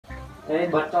Thế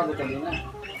bật cho từ cầm này.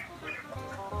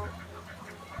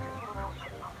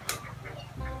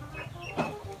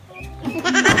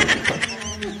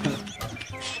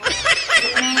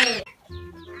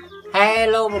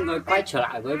 Hello mọi người, quay trở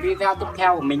lại với video tiếp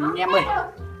theo của mình anh em ơi.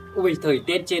 Ui, thời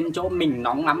tiết trên chỗ mình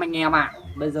nóng lắm anh em ạ.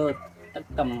 Bây giờ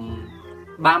tầm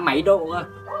 30 mấy độ cơ.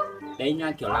 Đấy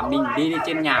nha, kiểu là mình đi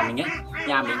trên nhà mình ấy.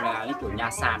 Nhà mình là kiểu nhà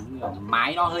sàn, kiểu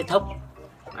mái nó hơi thấp.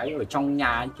 Đấy, ở trong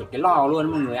nhà kiểu cái lò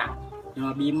luôn mọi người ạ. Nhưng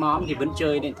mà bí móm thì vẫn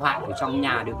chơi điện thoại ở trong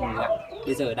nhà được mọi người ạ.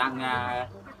 Bây giờ đang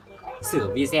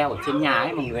sửa video ở trên nhà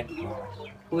ấy mọi người.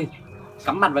 Ui,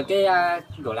 cắm mặt vào cái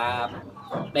kiểu là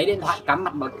đấy, điện thoại cắm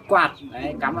mặt vào cái quạt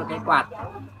đấy, cắm vào cái quạt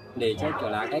để cho kiểu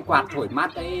là cái quạt thổi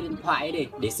mát cái điện thoại ấy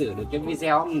để sửa được cái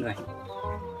video mọi người.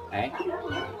 Đấy,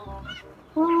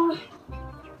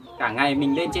 cả ngày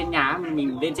mình lên trên nhà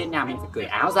mình phải cởi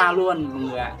áo ra luôn mọi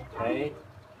người ạ. Đấy,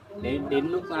 đến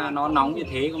lúc nó nóng như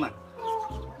thế cơ mà.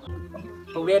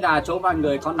 Không biết là chỗ mọi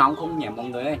người có nóng không nhỉ mọi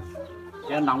người ơi.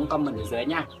 Nếu nóng comment ở dưới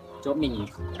nha. Chỗ mình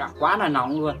quá là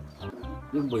nóng luôn.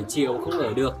 Nhưng buổi chiều không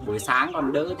ở được, buổi sáng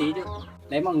còn đỡ tí chứ.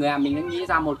 Đấy mọi người ạ, mình đã nghĩ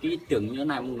ra một cái ý tưởng như thế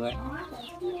này mọi người.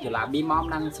 Kiểu là bí mom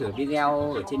đang sửa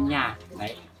video ở trên nhà.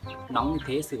 Đấy, nóng như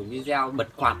thế sửa video bật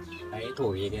quạt. Đấy,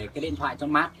 thổi cái điện thoại cho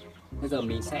mát. Bây giờ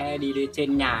mình sẽ đi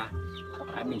trên nhà.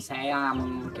 Đấy, mình sẽ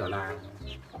kiểu là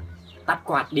tắt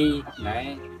quạt đi.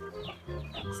 Đấy,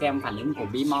 xem phản ứng của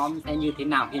bí mom sẽ như thế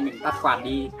nào khi mình tắt quạt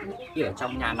đi khi ở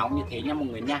trong nhà nóng như thế nha mọi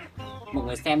người nha. Mọi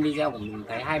người xem video của mình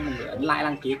thấy hay, mọi người ấn like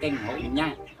đăng ký kênh ủng hộ mình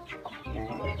nha. Đấy,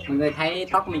 mọi người thấy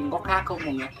tóc mình có khác không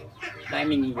mọi người? Đây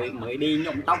mình mới đi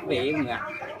nhuộm tóc về mọi người ạ.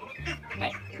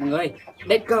 Đấy, mọi người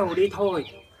let's go đi thôi.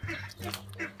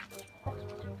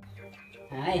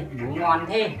 Đấy, bú ngon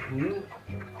thế.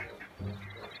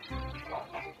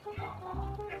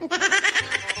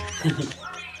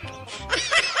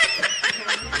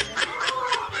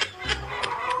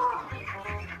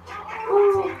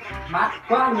 Mát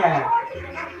quá nhỉ.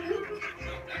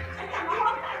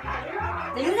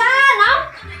 Tính ra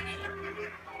nóng.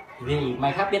 Gì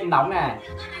mày khác biết nóng này.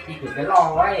 Thử cái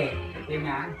lò ấy tên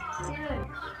nhá.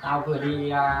 Tao vừa đi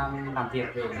làm việc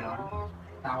về nó.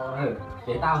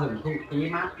 Tao hưởng thụ tí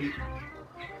mát tí.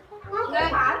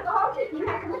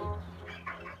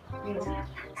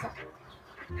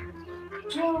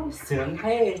 Sướng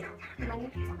thế.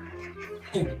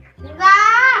 Tính ra.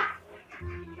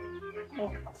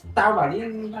 Tao bảo đi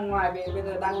ra ngoài về, bây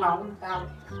giờ đang nóng. Tao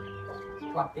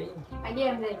quạt tí. Mày đi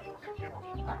làm gì?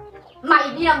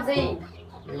 Mày đi làm gì?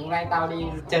 Hôm nay tao đi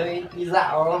chơi, đi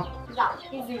dạo. Dạo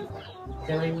cái gì?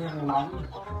 Chơi nhưng nóng.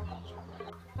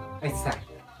 Ây xài.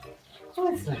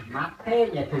 Ôi giời, mát thế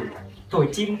nhỉ, thổi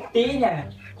chim tí nhỉ.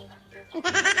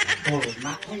 Ôi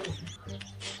mát thế.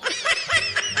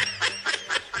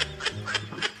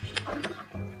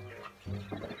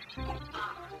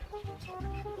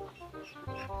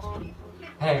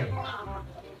 Hey.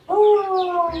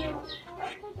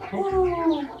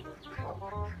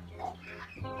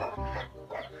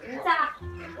 Dạ,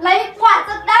 lấy quạt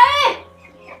ra đây.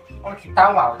 Ôi,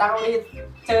 tao bảo tao đi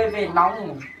chơi về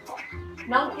nóng.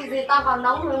 Nóng cái gì, tao còn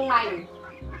nóng hơn mày.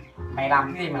 Mày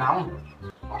làm cái gì mà nóng?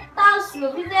 Tao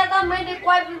sửa video, tao mới đi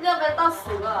quay video về tao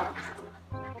sửa.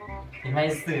 Thì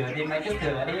mày sửa thì mày cứ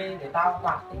sửa đi để tao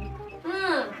quạt đi.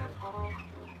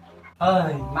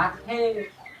 Ơi mát thế.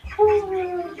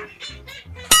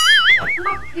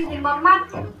 Mắc cái gì mà mắc?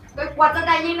 Cái quạt ra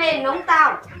đây như này nóng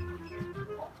tao.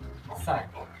 Sợi.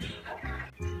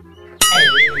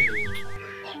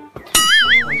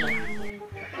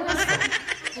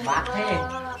 Mát thế.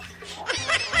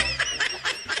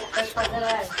 Cái quạt ra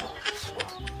đây.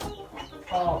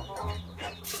 Ồ.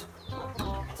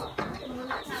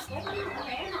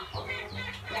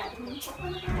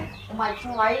 Mày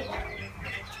không ấy.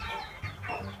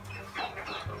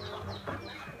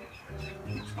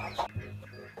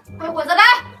 Cái quạt ra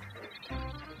đây.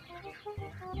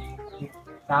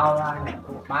 Tao đang để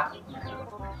cụ mát.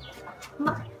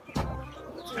 Mắc.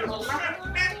 Chỉ một mắt.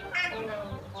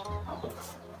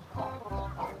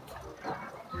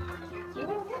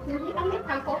 Anh biết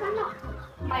thằng cố lắm đó.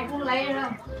 Mày không lấy đâu.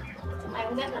 Mày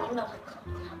không biết nóng đâu.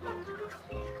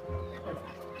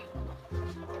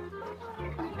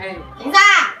 Hey. Tránh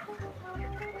ra.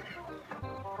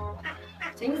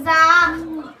 Tránh ra.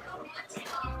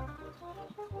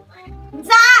 Tránh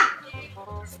ra.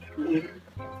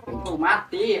 Cũng mát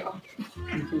tí không?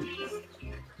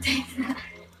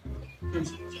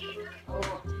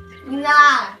 Tránh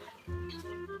ra.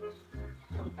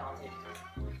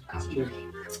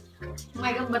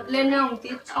 Mày có bật lên không? Tí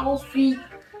tao phi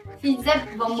dép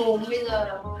vào mồm bây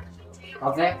giờ.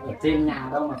 Có dép ở trên nhà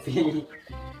đâu mà phi.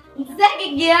 Dép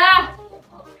cái kìa.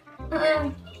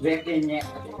 Việc thì nhẹ.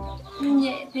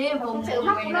 Nhẹ thế bụng sự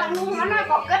mắc nó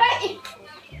có cái đấy.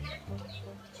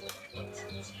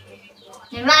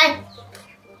 Nhìn lại.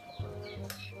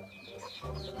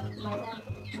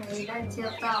 Mày đang trêu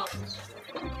tao.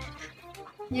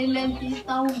 Nhanh lên tí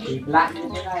tao. Lạnh như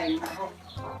thế này.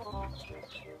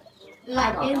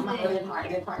 Lại cái gì?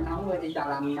 Điện thoại nóng rồi thì chả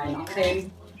làm này nóng thêm.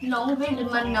 Nóng với mình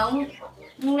nóng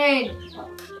lên.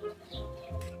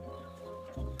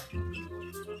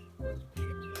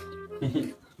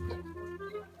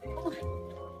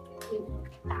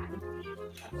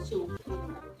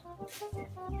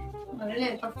 Mới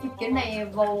lên tao thích cái này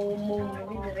vào mùng này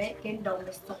bây giờ đấy cái đầu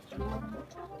nó sọc luôn.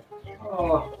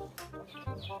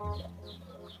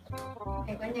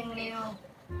 Mày có nhanh lên không?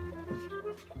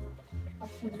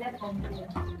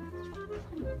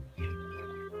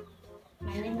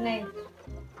 Mày nhanh lên.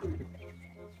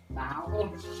 Báo.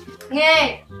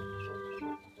 Nghe.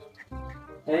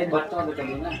 Ê, bật cho được cái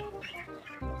đứng này.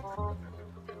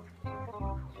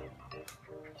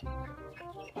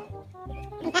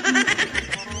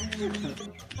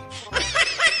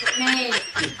 Này.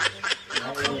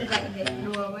 Tao không dạy để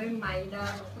đùa với mày đâu.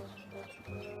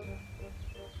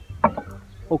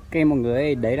 Ok mọi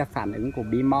người, đấy là phản ứng của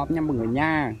bí móp nha mọi người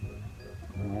nha.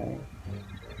 Đấy.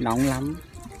 Nóng lắm.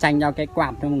 Tranh nhau cái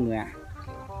quạt thôi mọi người ạ.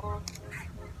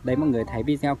 Đấy, mọi người thấy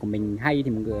video của mình hay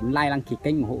thì mọi người ấn like, đăng ký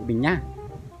kênh ủng hộ mình nhá.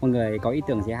 Mọi người có ý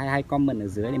tưởng gì hay comment ở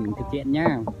dưới để mình thực hiện nhá.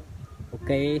 Ok.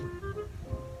 Đấy.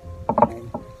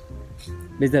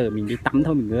 Bây giờ mình đi tắm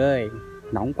thôi mọi người.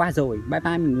 Nóng quá rồi. Bye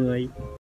bye mọi người.